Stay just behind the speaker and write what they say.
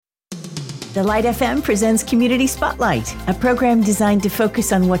The Light FM presents Community Spotlight, a program designed to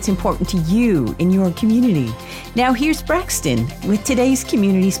focus on what's important to you in your community. Now here's Braxton with today's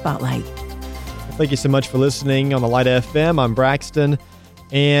Community Spotlight. Thank you so much for listening on the Light FM. I'm Braxton.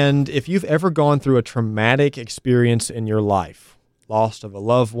 And if you've ever gone through a traumatic experience in your life, loss of a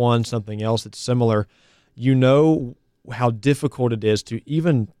loved one, something else that's similar, you know how difficult it is to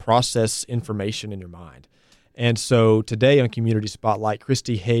even process information in your mind. And so today on Community Spotlight,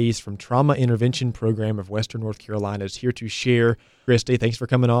 Christi Hays from Trauma Intervention Program of Western North Carolina is here to share. Christi, thanks for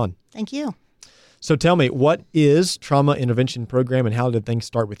coming on. Thank you. So tell me, what is Trauma Intervention Program and how did things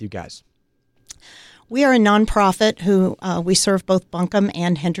start with you guys? We are a nonprofit who we serve both Buncombe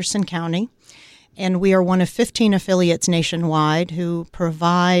and Henderson County, and we are one of 15 affiliates nationwide who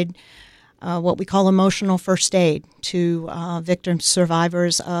provide what we call emotional first aid to victims,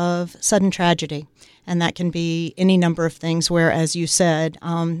 survivors of sudden tragedy. And that can be any number of things where, as you said,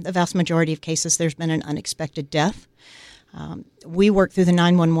 the vast majority of cases there's been an unexpected death. We work through the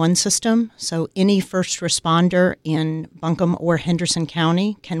 911 system, so any first responder in Buncombe or Henderson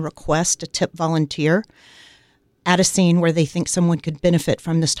County can request a tip volunteer at a scene where they think someone could benefit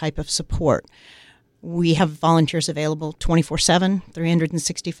from this type of support. We have volunteers available 24/7,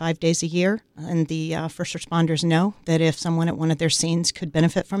 365 days a year, and the first responders know that if someone at one of their scenes could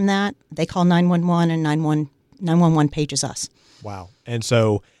benefit from that, they call 911 and 911 pages us. Wow. And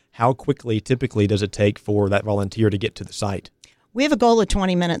so how quickly typically does it take for that volunteer to get to the site? We have a goal of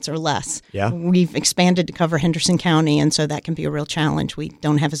 20 minutes or less. Yeah. We've expanded to cover Henderson County, and so that can be a real challenge. We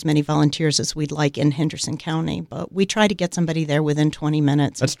don't have as many volunteers as we'd like in Henderson County, but we try to get somebody there within 20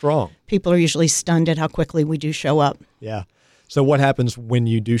 minutes. That's strong. People are usually stunned at how quickly we do show up. Yeah. So what happens when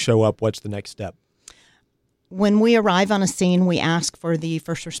you do show up? What's the next step? When we arrive on a scene, we ask for the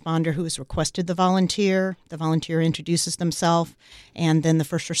first responder who has requested the volunteer. The volunteer introduces themselves, and then the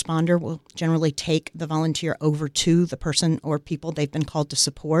first responder will generally take the volunteer over to the person or people they've been called to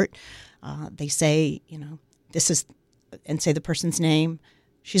support. They say, and say the person's name.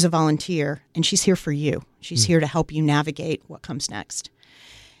 She's a volunteer, and she's here for you. She's here to help you navigate what comes next.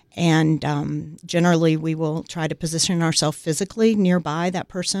 And generally, we will try to position ourselves physically nearby that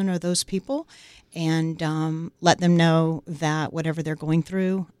person or those people and let them know that whatever they're going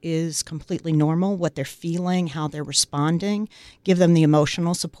through is completely normal, what they're feeling, how they're responding, give them the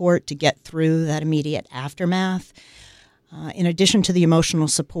emotional support to get through that immediate aftermath. In addition to the emotional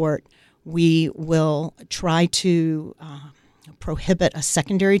support, we will try to prohibit a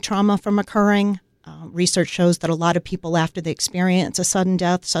secondary trauma from occurring. Research shows that a lot of people, after they experience a sudden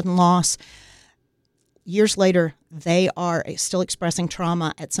death, sudden loss, years later, they are still expressing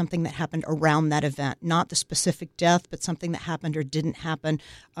trauma at something that happened around that event, not the specific death, but something that happened or didn't happen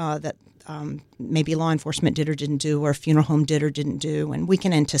that maybe law enforcement did or didn't do, or a funeral home did or didn't do. And we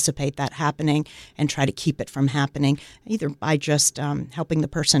can anticipate that happening and try to keep it from happening, either by just helping the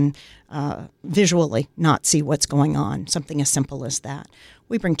person visually not see what's going on, something as simple as that.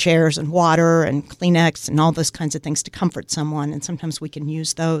 We bring chairs and water and Kleenex and all those kinds of things to comfort someone, and sometimes we can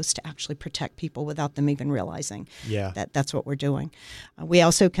use those to actually protect people without them even realizing that that's what we're doing. We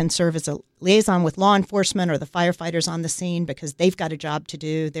also can serve as a liaison with law enforcement or the firefighters on the scene because they've got a job to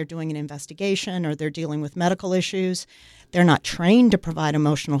do. They're doing an investigation or they're dealing with medical issues. They're not trained to provide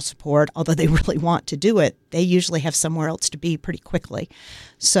emotional support, although they really want to do it. They usually have somewhere else to be pretty quickly.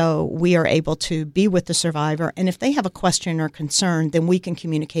 So we are able to be with the survivor, and if they have a question or concern, then we can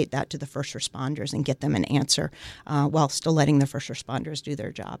communicate that to the first responders and get them an answer while still letting the first responders do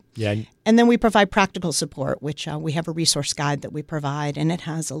their job. Yeah. And then we provide practical support, which we have a resource guide that we provide, and it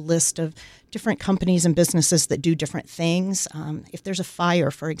has a list of different companies and businesses that do different things. If there's a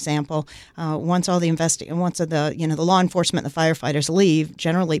fire, for example, once all the the law enforcement and the firefighters leave,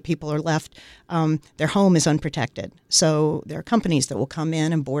 generally people are left, their home is unprotected. So there are companies that will come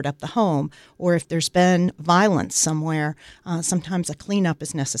in and board up the home. Or if there's been violence somewhere, sometimes a cleanup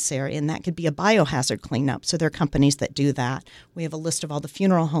is necessary, and that could be a biohazard cleanup. So there are companies that do that. We have a list of all the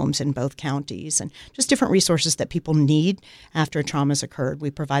funeral homes in both counties and just different resources that people need after a trauma's occurred.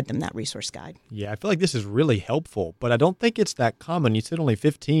 We provide them that resource guide. Yeah, I feel like this is really helpful, but I don't think it's that common. You said only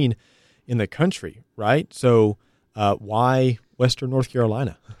 15 in the country, right? So why Western North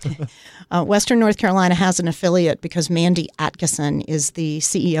Carolina? Western North Carolina has an affiliate because Mandy Atkeson is the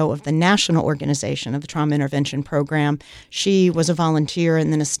CEO of the national organization of the Trauma Intervention Program. She was a volunteer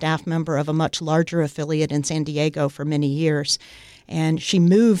and then a staff member of a much larger affiliate in San Diego for many years. And she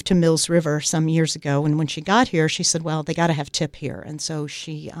moved to Mills River some years ago. And when she got here, she said, well, they got to have TIP here. And so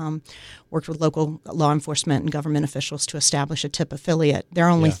she worked with local law enforcement and government officials to establish a TIP affiliate. There are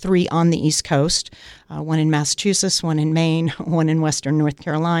only 3 on the East Coast, one in Massachusetts, one in Maine, one in Western North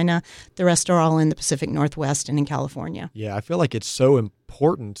Carolina. The rest are all in the Pacific Northwest and in California. Yeah, I feel like it's so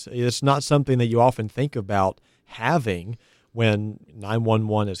important. It's not something that you often think about having when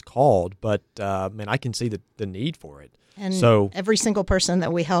 911 is called, but man, I can see the need for it. And so every single person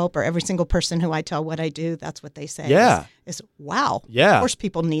that we help, or every single person who I tell what I do, that's what they say. Yeah. Is wow. Yeah. Of course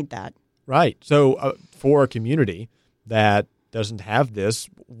people need that. Right. So for a community that doesn't have this,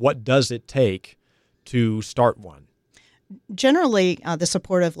 what does it take to start one? Generally, the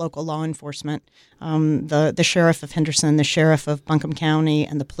support of local law enforcement, the sheriff of Henderson, the sheriff of Buncombe County,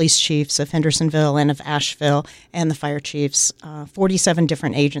 and the police chiefs of Hendersonville and of Asheville, and the fire chiefs, 47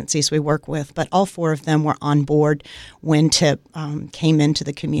 different agencies we work with, but all 4 of them were on board when TIP came into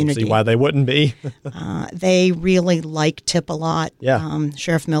the community. See why they wouldn't be. They really like TIP a lot. Yeah.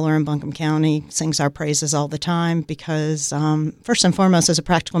 Sheriff Miller in Buncombe County sings our praises all the time because, first and foremost, as a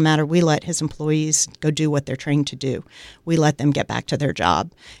practical matter, we let his employees go do what they're trained to do. We let them get back to their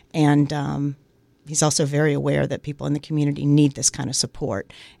job. And he's also very aware that people in the community need this kind of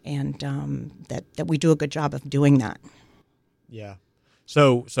support, and that we do a good job of doing that. Yeah.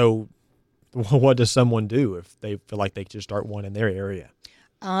 So what does someone do if they feel like they should start one in their area?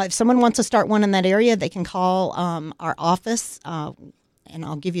 If someone wants to start one in that area, they can call our office, and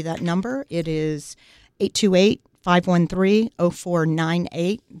I'll give you that number. It is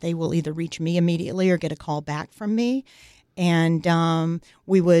 828-513-0498. They will either reach me immediately or get a call back from me. And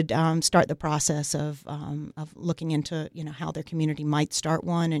we would start the process of looking into, how their community might start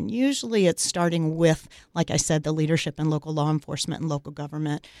one. And usually it's starting with, like I said, the leadership in local law enforcement and local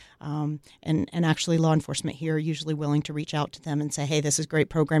government. And actually law enforcement here are usually willing to reach out to them and say, hey, this is a great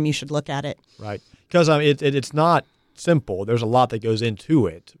program. You should look at it. Right. Because it's not simple. There's a lot that goes into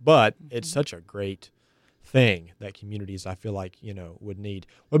it, but it's such a great thing that communities, I feel like, would need.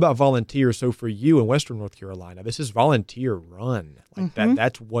 What about volunteers? So for you in Western North Carolina, this is volunteer run. Like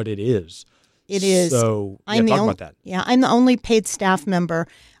that's what it is. It is. So talk about that. Yeah, I'm the only paid staff member,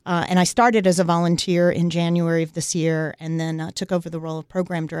 and I started as a volunteer in January of this year, and then took over the role of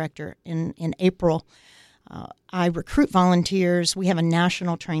program director in April. I recruit volunteers. We have a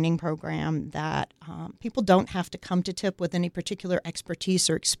national training program that people don't have to come to TIP with any particular expertise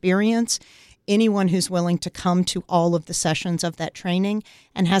or experience. Anyone who's willing to come to all of the sessions of that training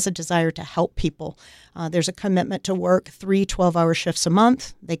and has a desire to help people. There's a commitment to work 3 12-hour shifts a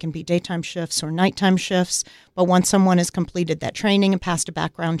month. They can be daytime shifts or nighttime shifts. But once someone has completed that training and passed a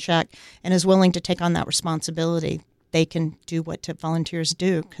background check and is willing to take on that responsibility, they can do what TIP volunteers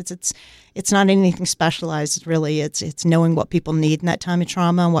do, because it's not anything specialized, really. It's knowing what people need in that time of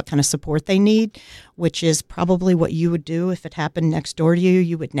trauma and what kind of support they need, which is probably what you would do if it happened next door to you.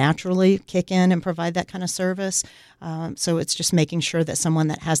 You would naturally kick in and provide that kind of service. So it's just making sure that someone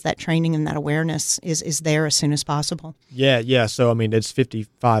that has that training and that awareness is there as soon as possible. Yeah. So, it's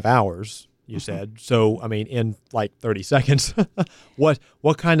 55 hours. You said. So, in like 30 seconds,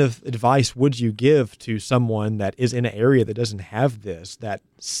 what kind of advice would you give to someone that is in an area that doesn't have this, that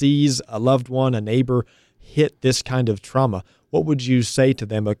sees a loved one, a neighbor hit this kind of trauma? What would you say to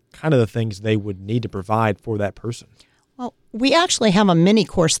them, kind of the things they would need to provide for that person? Well, we actually have a mini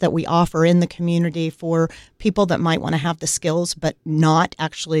course that we offer in the community for people that might want to have the skills but not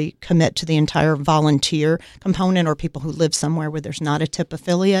actually commit to the entire volunteer component, or people who live somewhere where there's not a TIP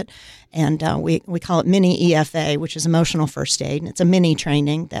affiliate. And we call it mini EFA, which is emotional first aid. And it's a mini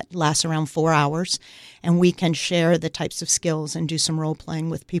training that lasts around 4 hours. And we can share the types of skills and do some role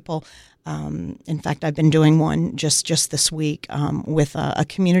playing with people. In fact, I've been doing one just this week with a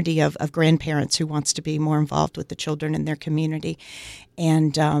community of grandparents who wants to be more involved with the children in their community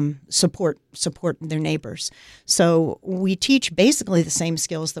and support their neighbors. So we teach basically the same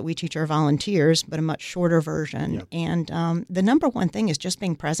skills that we teach our volunteers, but a much shorter version. Yep. And the number one thing is just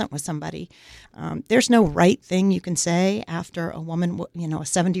being present with somebody. There's no right thing you can say after a woman, a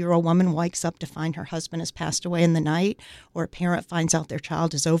 70-year-old woman wakes up to find her husband has passed away in the night, or a parent finds out their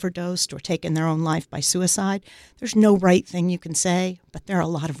child is overdosed or taken their own life by suicide. There's no right thing you can say, but there are a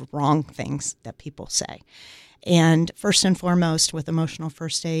lot of wrong things that people say. And first and foremost with emotional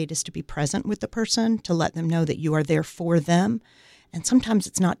first aid is to be present with the person, to let them know that you are there for them. And sometimes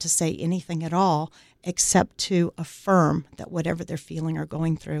it's not to say anything at all, except to affirm that whatever they're feeling or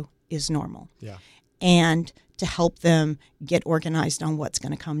going through is normal. Yeah. and to help them get organized on what's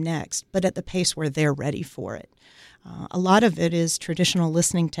going to come next, but at the pace where they're ready for it. A lot of it is traditional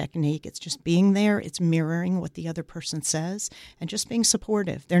listening technique. It's just being there. It's mirroring what the other person says and just being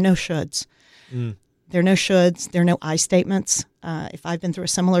supportive. There are no shoulds. There are no shoulds. There are no I statements. If I've been through a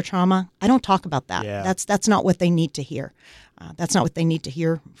similar trauma, I don't talk about that. Yeah. That's not what they need to hear. That's not what they need to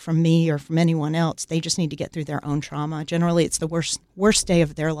hear from me or from anyone else. They just need to get through their own trauma. Generally, it's the worst day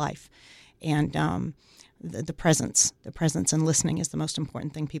of their life. And the presence and listening is the most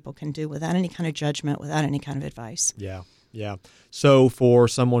important thing people can do without any kind of judgment, without any kind of advice. Yeah. So for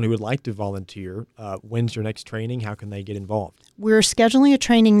someone who would like to volunteer, when's your next training? How can they get involved? We're scheduling a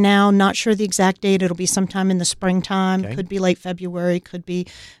training now. Not sure the exact date. It'll be sometime in the springtime. Okay. Could be late February. Could be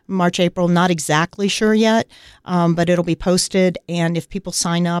March, April. Not exactly sure yet, but it'll be posted. And if people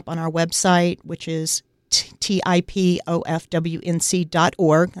sign up on our website, which is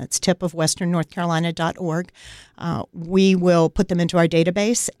tipofwnc.org, that's tipofwesternnorthcarolina.org, we will put them into our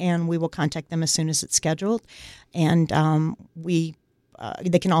database and we will contact them as soon as it's scheduled. And they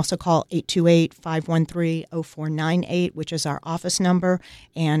can also call 828-513-0498, which is our office number,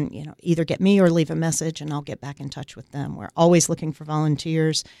 and either get me or leave a message and I'll get back in touch with them. We're always looking for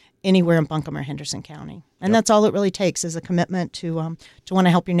volunteers anywhere in Buncombe or Henderson County. And That's all it really takes is a commitment to want to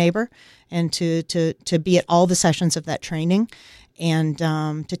help your neighbor and to be at all the sessions of that training and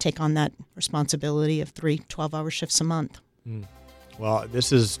to take on that responsibility of 3 12-hour shifts a month. Well,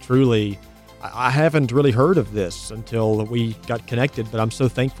 this is truly, I haven't really heard of this until we got connected, but I'm so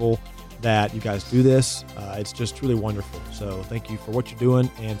thankful that you guys do this. It's just truly wonderful. So thank you for what you're doing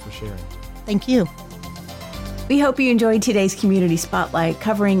and for sharing. Thank you. We hope you enjoyed today's Community Spotlight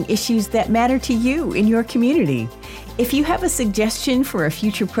covering issues that matter to you in your community. If you have a suggestion for a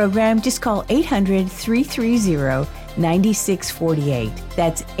future program, just call 800-330-9648.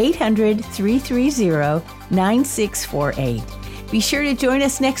 That's 800-330-9648. Be sure to join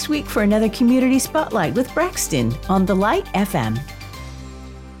us next week for another Community Spotlight with Braxton on The Light FM.